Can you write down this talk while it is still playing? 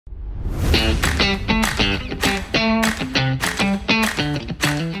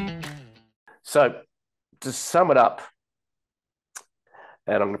So to sum it up,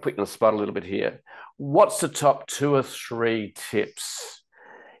 and I'm going to put you on the spot a little bit here. What's the top 2 or 3 tips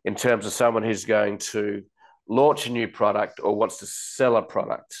in terms of someone who's going to launch a new product or wants to sell a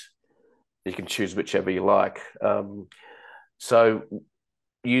product? You can choose whichever you like. So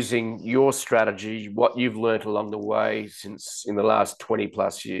using your strategy, what you've learned along the way since in the last 20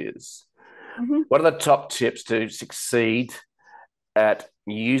 plus years, what are the top tips to succeed at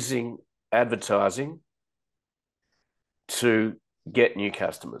using advertising to get new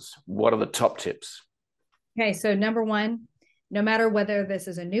customers? What are the top tips? Okay, so number one, no matter whether this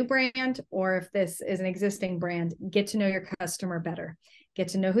is a new brand or if this is an existing brand, get to know your customer better. Get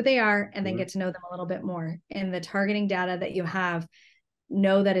to know who they are, and then get to know them a little bit more. In the targeting data that you have,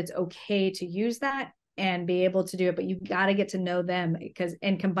 know that it's okay to use that and be able to do it, but you've got to get to know them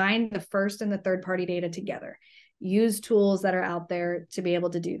and combine the first and the third party data together. Use tools that are out there to be able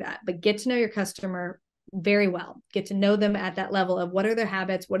to do that, but get to know your customer very well. Get to know them at that level of what are their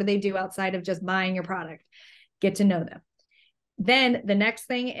habits? What do they do outside of just buying your product? Get to know them. Then the next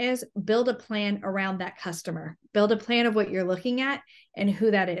thing is build a plan around that customer. Build a plan of what you're looking at and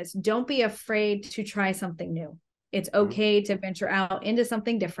who that is. Don't be afraid to try something new. It's okay to venture out into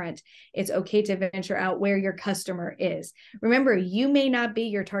something different. It's okay to venture out where your customer is. Remember, you may not be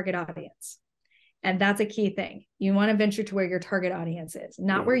your target audience. And that's a key thing. You want to venture to where your target audience is,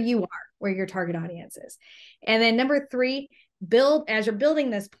 not where you are, where your target audience is. And then number 3, as you're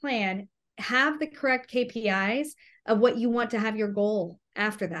building this plan, have the correct KPIs of what you want to have your goal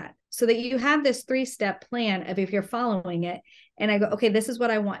after that, so that you have this 3-step plan of if you're following it. And I go, okay, this is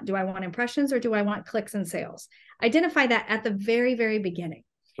what I want. Do I want impressions or do I want clicks and sales? Identify that at the very, very beginning.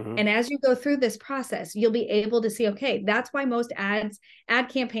 And as you go through this process, you'll be able to see, okay, that's why most ad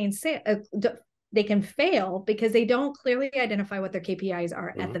campaigns they can fail, because they don't clearly identify what their KPIs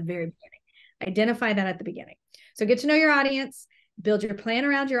are at the very beginning. Identify that at the beginning. So get to know your audience, build your plan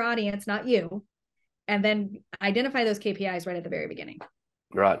around your audience, not you, and then identify those KPIs right at the very beginning.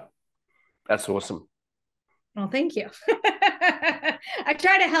 Right. That's awesome. Well, thank you. I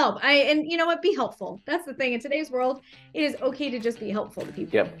try to help. And you know what? Be helpful. That's the thing. In today's world, it is okay to just be helpful to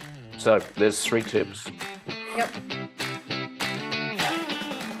people. Yep. So there's 3 tips. Yep.